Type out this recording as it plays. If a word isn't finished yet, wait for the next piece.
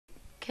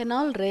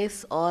Canal rays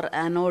or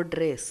anode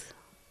rays.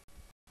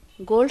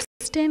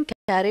 Goldstein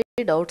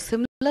carried out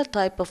similar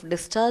type of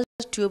discharge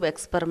tube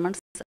experiments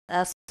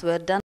as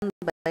were done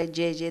by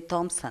J.J.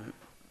 Thomson.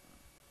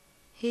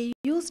 He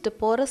used a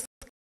porous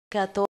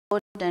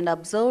cathode and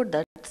observed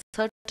that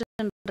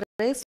certain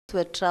rays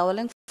were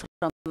traveling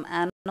from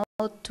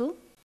anode to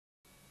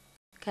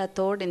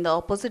cathode in the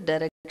opposite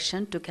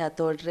direction to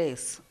cathode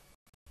rays.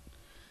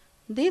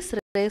 These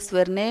rays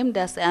were named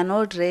as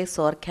anode rays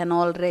or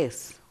canal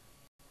rays.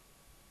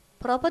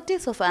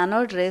 Properties of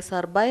anode rays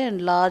are by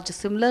and large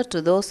similar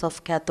to those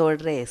of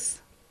cathode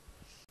rays.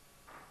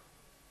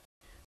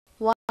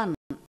 1.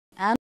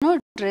 Anode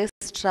rays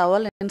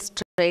travel in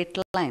straight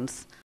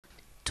lines.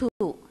 2.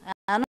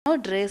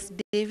 Anode rays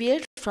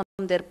deviate from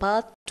their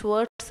path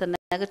towards a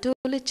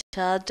negatively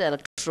charged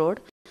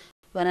electrode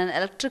when an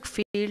electric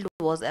field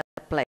was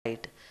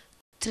applied.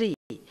 3.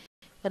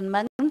 When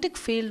magnetic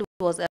field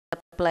was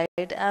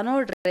applied,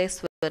 anode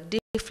rays were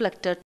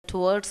deflected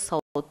towards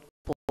south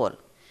pole.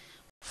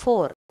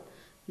 4.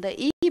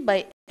 The E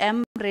by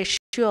M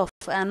ratio of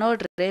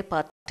anode ray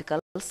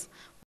particles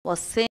was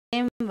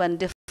same when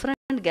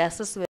different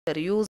gases were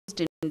used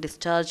in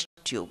discharge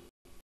tube.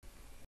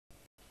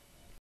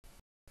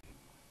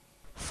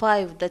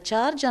 5. The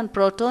charge on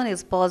proton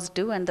is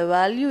positive and the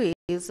value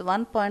is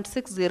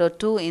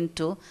 1.602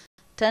 into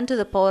 10 to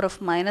the power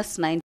of minus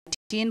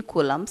 19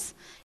 coulombs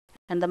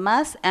and the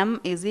mass M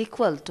is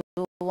equal to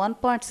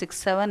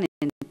 1.67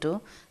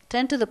 into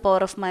 10 to the power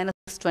of minus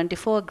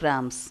 24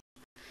 grams.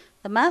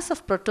 The mass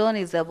of proton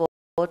is about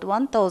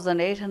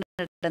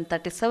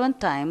 1837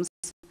 times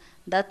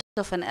that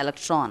of an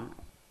electron.